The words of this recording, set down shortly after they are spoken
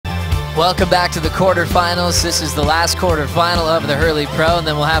Welcome back to the quarterfinals. This is the last quarterfinal of the Hurley Pro, and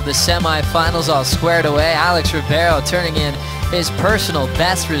then we'll have the semifinals all squared away. Alex Ribeiro turning in his personal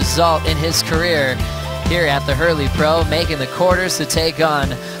best result in his career here at the Hurley Pro, making the quarters to take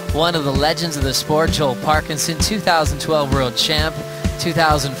on one of the legends of the sport, Joel Parkinson, 2012 world champ,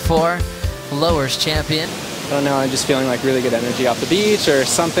 2004 lowers champion. I don't know, I'm just feeling like really good energy off the beach or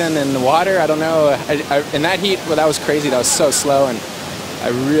something in the water. I don't know. In that heat, well, that was crazy. That was so slow, and I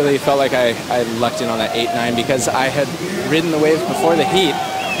really felt like I lucked in on that 8-9 because I had ridden the waves before the heat,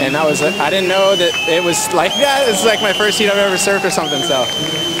 and that was, I didn't know that it was like that. It's like my first heat I've ever surfed or something, so,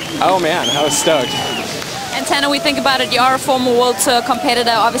 oh man, I was stoked. And Tanner, we think about it, you are a former World Tour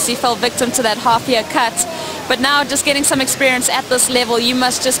competitor, obviously fell victim to that half-year cut, but now just getting some experience at this level, you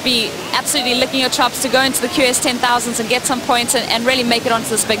must just be absolutely licking your chops to go into the QS 10,000s and get some points and really make it onto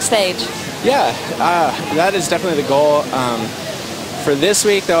this big stage. Yeah, that is definitely the goal. For this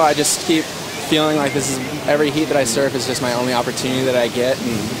week, though, I just keep feeling like this is every heat that I surf is just my only opportunity that I get,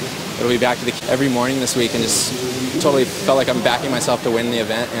 and it'll be back to every morning this week, and just totally felt like I'm backing myself to win the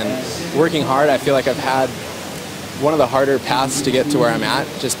event and working hard. I feel like I've had one of the harder paths to get to where I'm at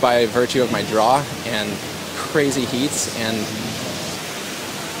just by virtue of my draw and crazy heats and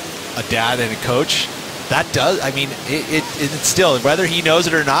a dad and a coach. That does, I mean, it's still, whether he knows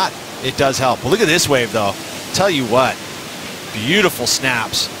it or not, it does help. Well, look at this wave, though. Tell you what, beautiful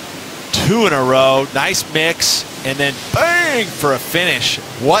snaps. 2 in a row, nice mix, and then bang for a finish.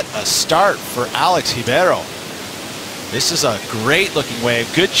 What a start for Alex Ribeiro. This is a great looking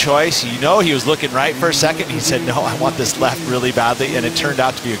wave, good choice. You know he was looking right for a second. He said, no, I want this left really badly, and it turned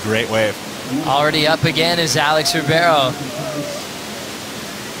out to be a great wave. Already up again is Alex Ribeiro.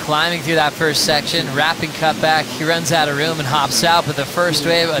 Climbing through that first section, wrapping cutback. He runs out of room and hops out, but the first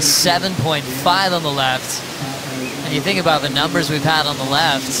wave, a 7.5 on the left. And you think about the numbers we've had on the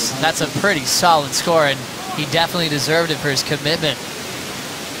left, that's a pretty solid score, and he definitely deserved it for his commitment.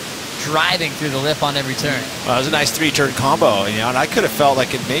 Driving through the lip on every turn. Well, it was a nice 3-turn combo, you know, and I could have felt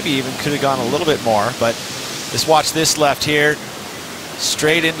like it maybe even could have gone a little bit more, but just watch this left here,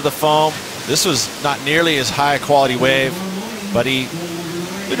 straight into the foam. This was not nearly as high a quality wave, but he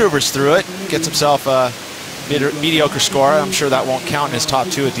maneuvers through it, gets himself a mediocre score. I'm sure that won't count in his top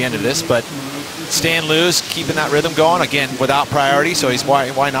 2 at the end of this, but staying loose, keeping that rhythm going, again, without priority, so he's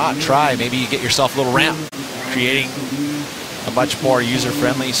why not try? Maybe you get yourself a little ramp, creating a much more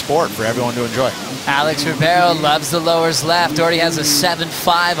user-friendly sport for everyone to enjoy. Alex Ribeiro loves the lowers left. Already has a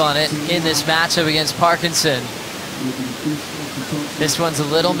 7.5 on it in this matchup against Parkinson. This one's a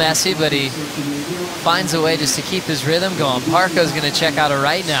little messy, but he finds a way just to keep his rhythm going. Parko's going to check out a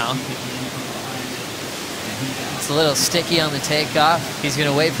right now. It's a little sticky on the takeoff. He's going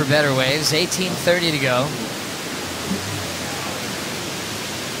to wait for better waves. 18:30 to go.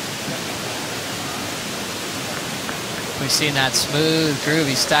 We've seen that smooth,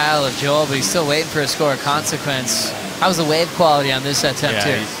 groovy style of Joel, but he's still waiting for a score of consequence. How was the wave quality on this attempt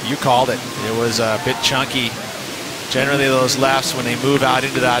here? You called it. It was a bit chunky. Generally, those lefts, when they move out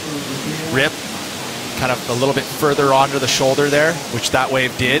into that rip, kind of a little bit further onto the shoulder there, which that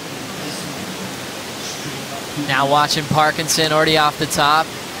wave did. Now watching Parkinson already off the top.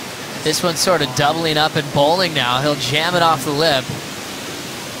 This one's sort of doubling up and bowling now. He'll jam it off the lip.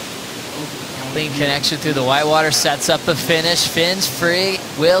 Clean connection through the whitewater, sets up the finish. Fins free.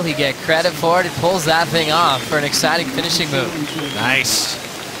 Will he get credit for it? He pulls that thing off for an exciting finishing move. Nice.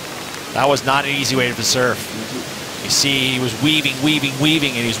 That was not an easy wave to surf. You see he was weaving,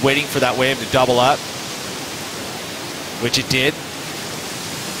 and he was waiting for that wave to double up, which it did.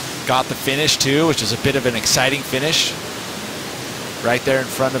 Got the finish too, which is a bit of an exciting finish. Right there in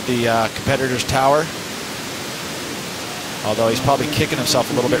front of the competitor's tower. Although he's probably kicking himself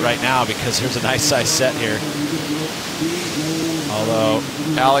a little bit right now because there's a nice size set here. Although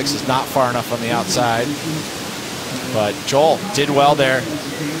Alex is not far enough on the outside. But Joel did well there.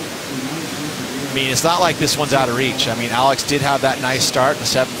 I mean, it's not like this one's out of reach. I mean, Alex did have that nice start, the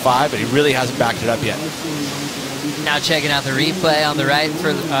 7.5, but he really hasn't backed it up yet. Now checking out the replay on the right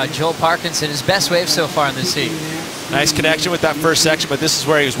for Joel Parkinson. His best wave so far in this heat. Nice connection with that first section, but this is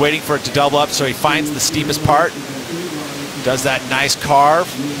where he was waiting for it to double up, so he finds the steepest part. Does that nice carve,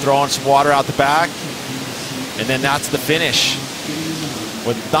 throwing some water out the back, and then that's the finish.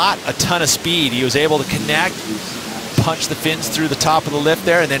 With not a ton of speed, he was able to connect, punch the fins through the top of the lift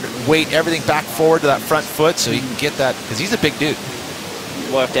there, and then weight everything back forward to that front foot so he can get that, because he's a big dude.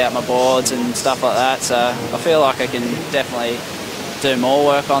 Worked out my boards and stuff like that, so I feel like I can definitely do more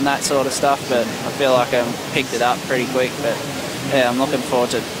work on that sort of stuff, but I feel like I picked it up pretty quick. But yeah, I'm looking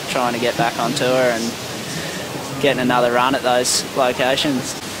forward to trying to get back on tour and getting another run at those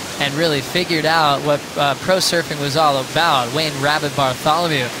locations. and really figured out what pro surfing was all about. Wayne Rabbit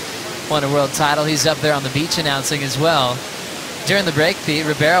Bartholomew won a world title. He's up there on the beach announcing as well. During the break, Pete,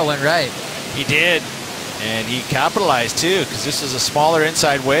 Ribeiro went right. He did, and he capitalized too, because this is a smaller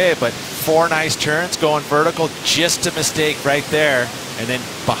inside wave, but 4 nice turns going vertical, just a mistake right there. And then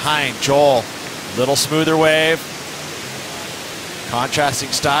behind Joel, little smoother wave, contrasting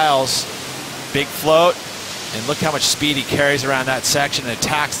styles, big float, and look how much speed he carries around that section and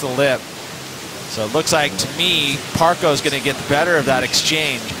attacks the lip. So it looks like, to me, Parko's going to get the better of that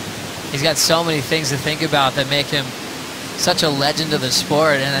exchange. He's got so many things to think about that make him such a legend of the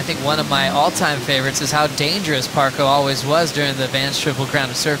sport, and I think one of my all-time favorites is how dangerous Parko always was during the Advanced Triple Crown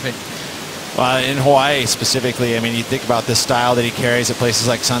of Surfing. Well, in Hawaii specifically, I mean, you think about this style that he carries at places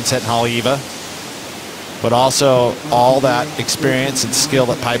like Sunset and Haleiwa, but also all that experience and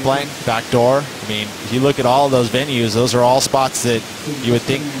skill at Pipeline, Backdoor. I mean, if you look at all of those venues, those are all spots that you would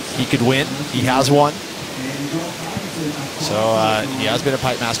think he could win. He has won. So he has been a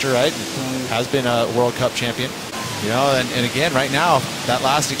pipe master, right? Has been a World Cup champion. You know, and again, right now, that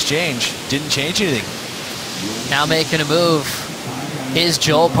last exchange didn't change anything. Now making a move is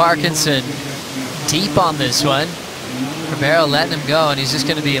Joel Parkinson. Deep on this one. Ribeiro letting him go, and he's just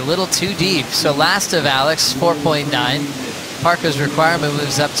going to be a little too deep. So last of Alex, 4.9. Parko's requirement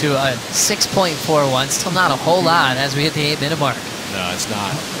moves up to a 6.41. Still not a whole lot as we hit the 8-minute mark. No, it's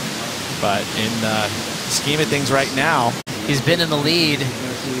not. But in the scheme of things right now, he's been in the lead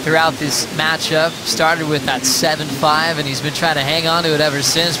throughout this matchup. Started with that 7.5, and he's been trying to hang on to it ever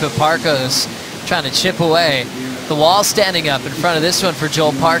since, but Parko's trying to chip away. The wall standing up in front of this one for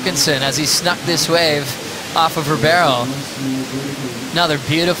Joel Parkinson as he snuck this wave off of Ribeiro. Another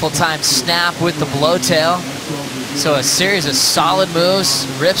beautiful time snap with the blowtail. So a series of solid moves,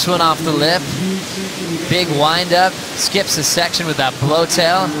 rips one off the lip, big wind up, skips a section with that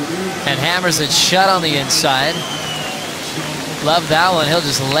blowtail, and hammers it shut on the inside. Love that one. He'll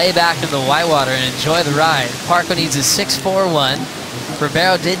just lay back in the whitewater and enjoy the ride. Parko needs a 6.41.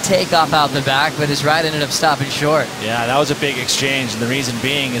 Ribeiro did take off out the back, but his ride ended up stopping short. Yeah, that was a big exchange, and the reason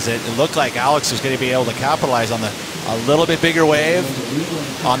being is that it looked like Alex was going to be able to capitalize on a little bit bigger wave,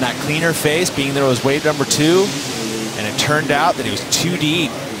 on that cleaner face, being there was wave number 2, and it turned out that he was too deep.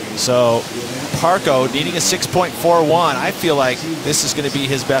 So Parko needing a 6.41, I feel like this is going to be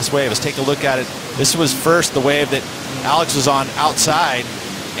his best wave. Let's take a look at it. This was first the wave that Alex was on outside,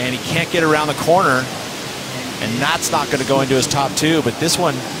 and he can't get around the corner, and that's not going to go into his top 2. But this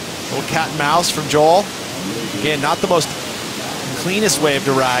one, little cat and mouse from Joel. Again, not the most cleanest wave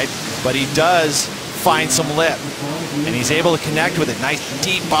to ride, but he does find some lip, and he's able to connect with it. Nice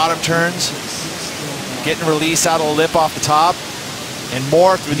deep bottom turns, getting release out of the lip off the top, and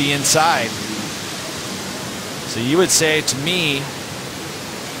more through the inside. So you would say to me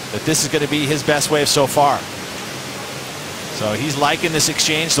that this is going to be his best wave so far. So he's liking this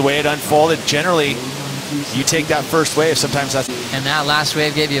exchange, the way it unfolded. Generally, you take that first wave, sometimes that's... And that last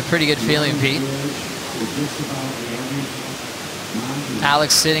wave gave you a pretty good feeling, Pete.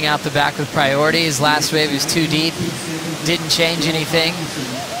 Alex sitting out the back with priority. His last wave was too deep. Didn't change anything.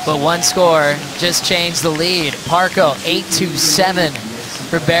 But one score just changed the lead. Parko,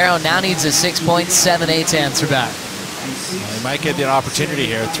 8.27. Ribeiro now needs a 6.78 to answer back. He might get the opportunity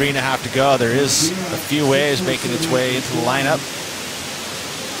here. 3.5 to go. There is a few waves making its way into the lineup.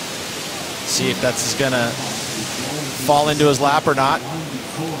 See if that's going to fall into his lap or not.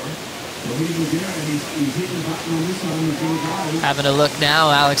 Having a look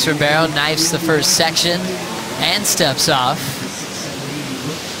now, Alex Ribeiro knifes the first section and steps off.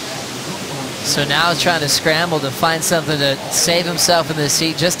 So now he's trying to scramble to find something to save himself in this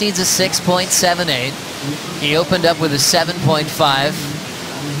heat. Just needs a 6.78. He opened up with a 7.5.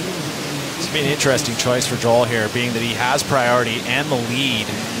 It's going to be an interesting choice for Joel here, being that he has priority and the lead.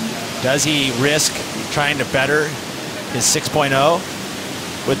 Does he risk trying to better his 6.0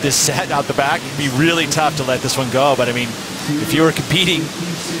 with this set out the back? It'd be really tough to let this one go, but I mean, if you were competing,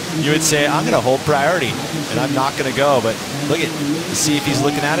 you would say, I'm going to hold priority, and I'm not going to go, but look at, see if he's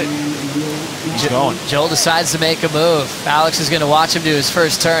looking at it. He's going. Joel decides to make a move. Alex is going to watch him do his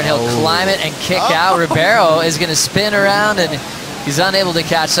first turn. He'll climb it and kick out. Ribeiro is going to spin around, and he's unable to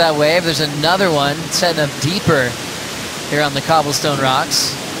catch that wave. There's another one setting up deeper here on the cobblestone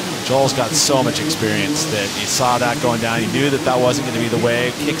rocks. Joel's got so much experience that he saw that going down. He knew that that wasn't going to be the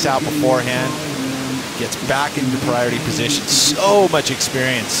wave. Kicks out beforehand. Gets back into priority position. So much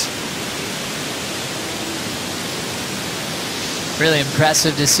experience. Really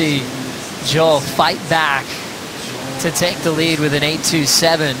impressive to see Joel fight back to take the lead with an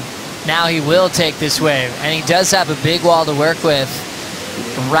 8.27. Now he will take this wave, and he does have a big wall to work with.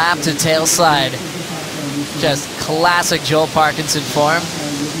 wrapped a tail slide. Just classic Joel Parkinson form.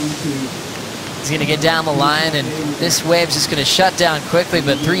 He's going to get down the line, and this wave's just going to shut down quickly,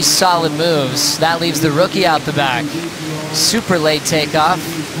 but 3 solid moves. That leaves the rookie out the back. Super late takeoff.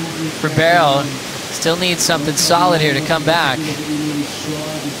 Ribeiro still needs something solid here to come back.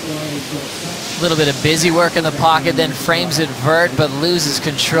 A little bit of busy work in the pocket, then frames it vert, but loses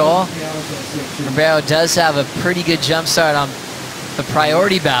control. Ribeiro does have a pretty good jump start on the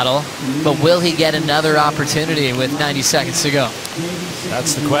priority battle, but will he get another opportunity with 90 seconds to go?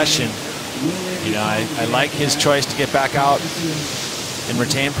 That's the question. You know, I like his choice to get back out and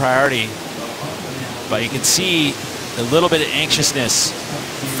retain priority, but you can see a little bit of anxiousness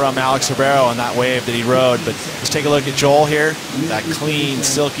from Alex Ribeiro on that wave that he rode. But let's take a look at Joel here. That clean,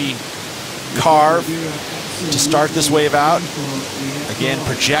 silky carve to start this wave out. Again,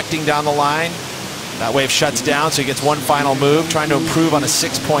 projecting down the line. That wave shuts down, so he gets one final move, trying to improve on a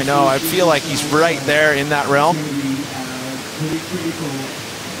 6.0. I feel like he's right there in that realm.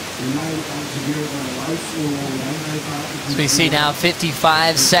 So we see now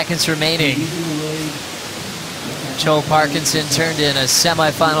 55 seconds remaining. Joel Parkinson turned in a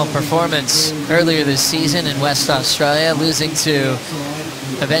semifinal performance earlier this season in West Australia, losing to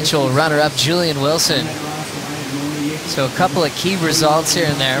eventual runner-up Julian Wilson. So a couple of key results here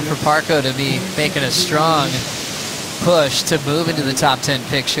and there for Parko to be making a strong push to move into the top 10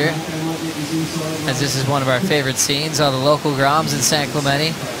 picture, as this is one of our favorite scenes, all the local Groms in San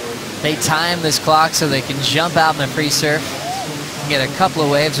Clemente. They time this clock so they can jump out in the free surf and get a couple of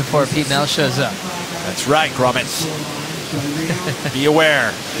waves before Pete Mel shows up. That's right, Grummet. Be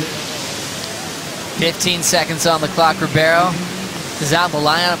aware. 15 seconds on the clock. Ribeiro is out in the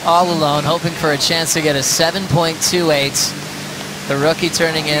lineup all alone, hoping for a chance to get a 7.28. The rookie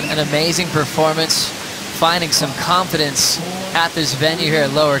turning in an amazing performance, finding some confidence at this venue here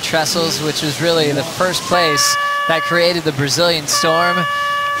at Lower Trestles, which was really the first place that created the Brazilian Storm.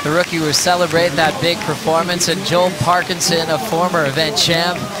 The rookie was celebrating that big performance, and Joel Parkinson, a former event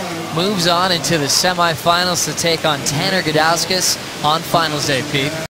champ, moves on into the semifinals to take on Tanner Gudauskas on finals day, Pete.